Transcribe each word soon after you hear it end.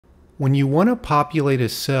When you want to populate a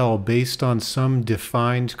cell based on some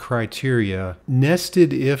defined criteria,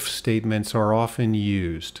 nested if statements are often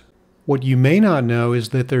used. What you may not know is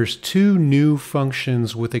that there's two new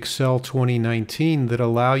functions with Excel 2019 that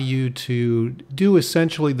allow you to do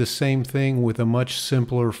essentially the same thing with a much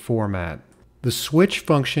simpler format. The switch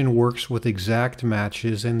function works with exact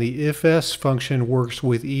matches, and the ifs function works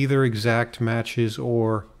with either exact matches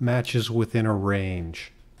or matches within a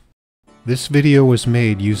range. This video was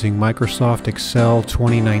made using Microsoft Excel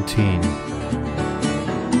 2019.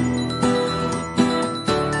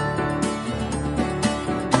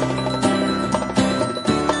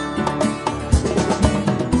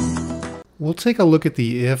 We'll take a look at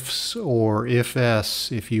the ifs or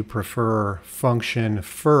ifs, if you prefer, function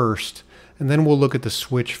first, and then we'll look at the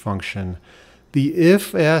switch function. The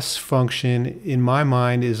ifs function, in my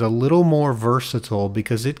mind, is a little more versatile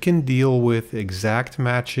because it can deal with exact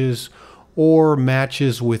matches or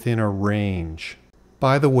matches within a range.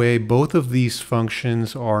 By the way, both of these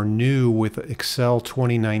functions are new with Excel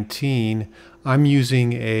 2019. I'm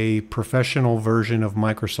using a professional version of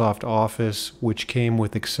Microsoft Office, which came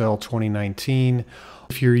with Excel 2019.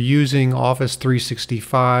 If you're using Office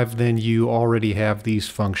 365, then you already have these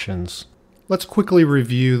functions. Let's quickly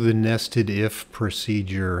review the nested if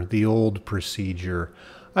procedure, the old procedure.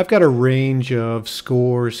 I've got a range of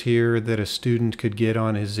scores here that a student could get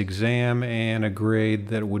on his exam and a grade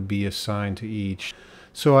that would be assigned to each.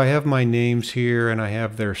 So I have my names here and I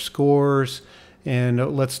have their scores,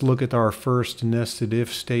 and let's look at our first nested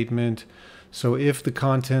if statement. So if the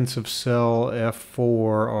contents of cell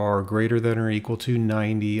F4 are greater than or equal to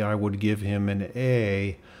 90, I would give him an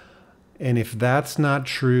A. And if that's not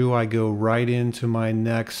true, I go right into my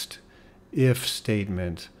next if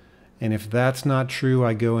statement. And if that's not true,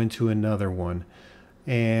 I go into another one.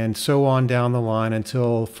 And so on down the line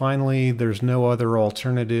until finally there's no other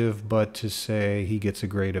alternative but to say he gets a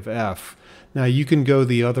grade of F. Now you can go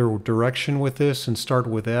the other direction with this and start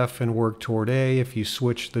with F and work toward A if you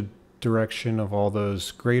switch the direction of all those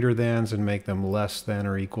greater thans and make them less than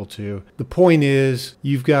or equal to. The point is,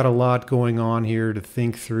 you've got a lot going on here to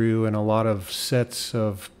think through and a lot of sets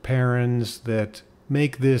of parens that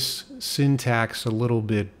make this syntax a little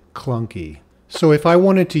bit clunky. So if I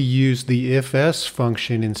wanted to use the ifs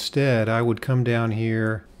function instead, I would come down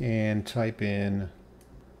here and type in,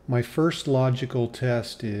 my first logical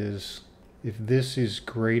test is if this is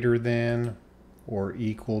greater than or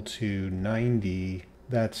equal to 90,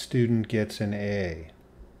 that student gets an A.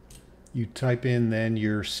 You type in then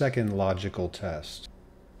your second logical test,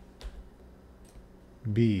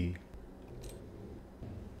 B.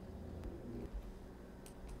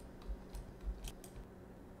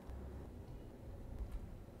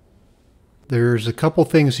 There's a couple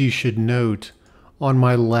things you should note. On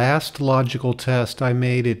my last logical test, I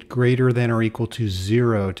made it greater than or equal to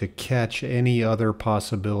 0 to catch any other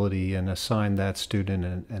possibility and assign that student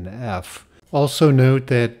an F. Also note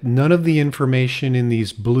that none of the information in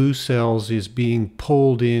these blue cells is being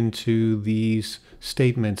pulled into these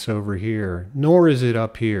statements over here, nor is it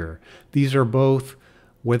up here. These are both,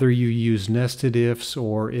 whether you use nested ifs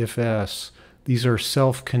or ifs, these are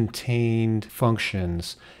self-contained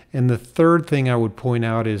functions. And the third thing I would point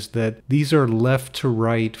out is that these are left to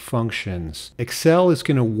right functions. Excel is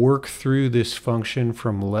going to work through this function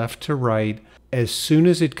from left to right. As soon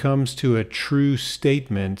as it comes to a true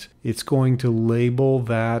statement, it's going to label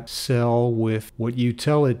that cell with what you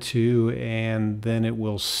tell it to, and then it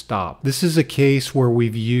will stop. This is a case where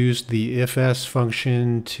we've used the ifs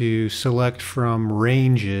function to select from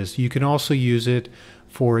ranges. You can also use it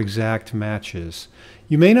for exact matches.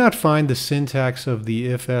 You may not find the syntax of the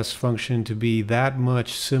ifs function to be that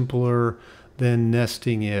much simpler than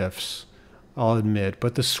nesting ifs, I'll admit,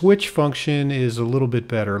 but the switch function is a little bit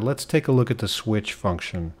better. Let's take a look at the switch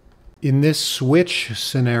function. In this switch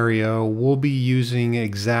scenario, we'll be using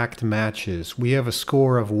exact matches. We have a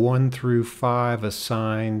score of 1 through 5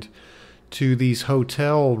 assigned to these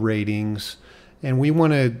hotel ratings, and we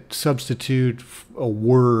want to substitute a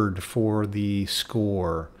word for the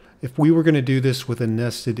score. If we were going to do this with a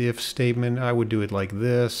nested if statement, I would do it like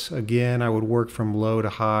this. Again, I would work from low to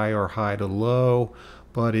high or high to low,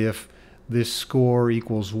 but if this score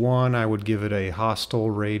equals 1, I would give it a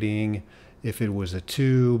hostel rating. If it was a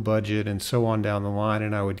 2, budget, and so on down the line,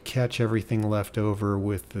 and I would catch everything left over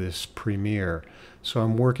with this premier. So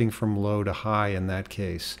I'm working from low to high in that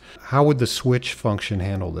case. How would the switch function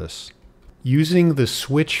handle this? Using the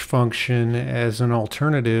switch function as an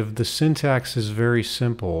alternative, the syntax is very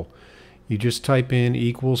simple. You just type in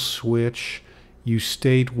equals switch, you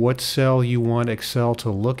state what cell you want Excel to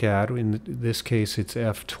look at, in this case it's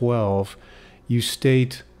F12, you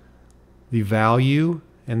state the value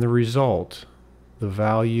and the result, the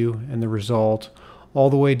value and the result, all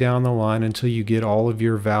the way down the line until you get all of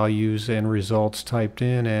your values and results typed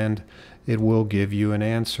in, and it will give you an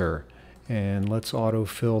answer. And let's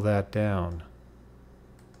autofill that down.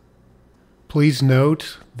 Please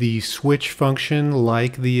note the switch function,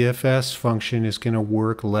 like the IFS function, is going to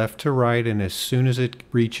work left to right, and as soon as it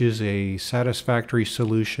reaches a satisfactory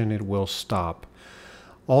solution, it will stop.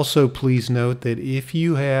 Also, please note that if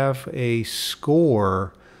you have a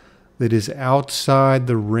score that is outside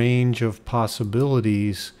the range of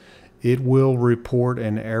possibilities, it will report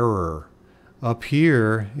an error. Up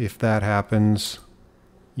here, if that happens,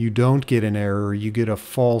 you don't get an error, you get a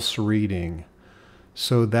false reading.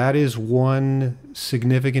 So that is one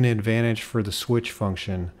significant advantage for the switch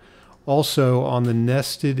function. Also, on the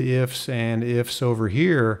nested ifs and ifs over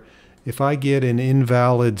here, if I get an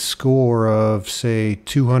invalid score of, say,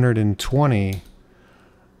 220,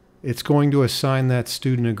 it's going to assign that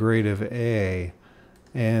student a grade of A.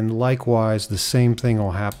 And likewise, the same thing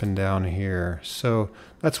will happen down here. So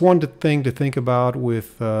that's one thing to think about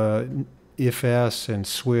with IFS and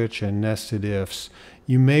switch and nested ifs.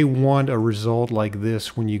 You may want a result like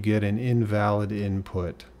this when you get an invalid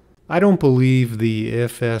input. I don't believe the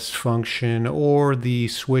IFS function or the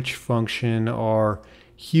switch function are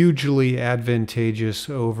hugely advantageous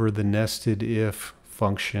over the nested if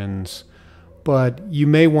functions, but you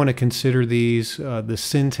may want to consider these. The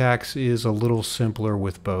syntax is a little simpler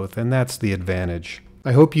with both, and that's the advantage.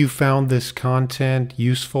 I hope you found this content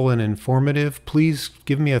useful and informative. Please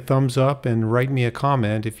give me a thumbs up and write me a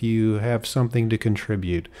comment if you have something to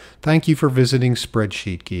contribute. Thank you for visiting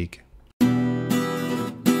Spreadsheet Geek.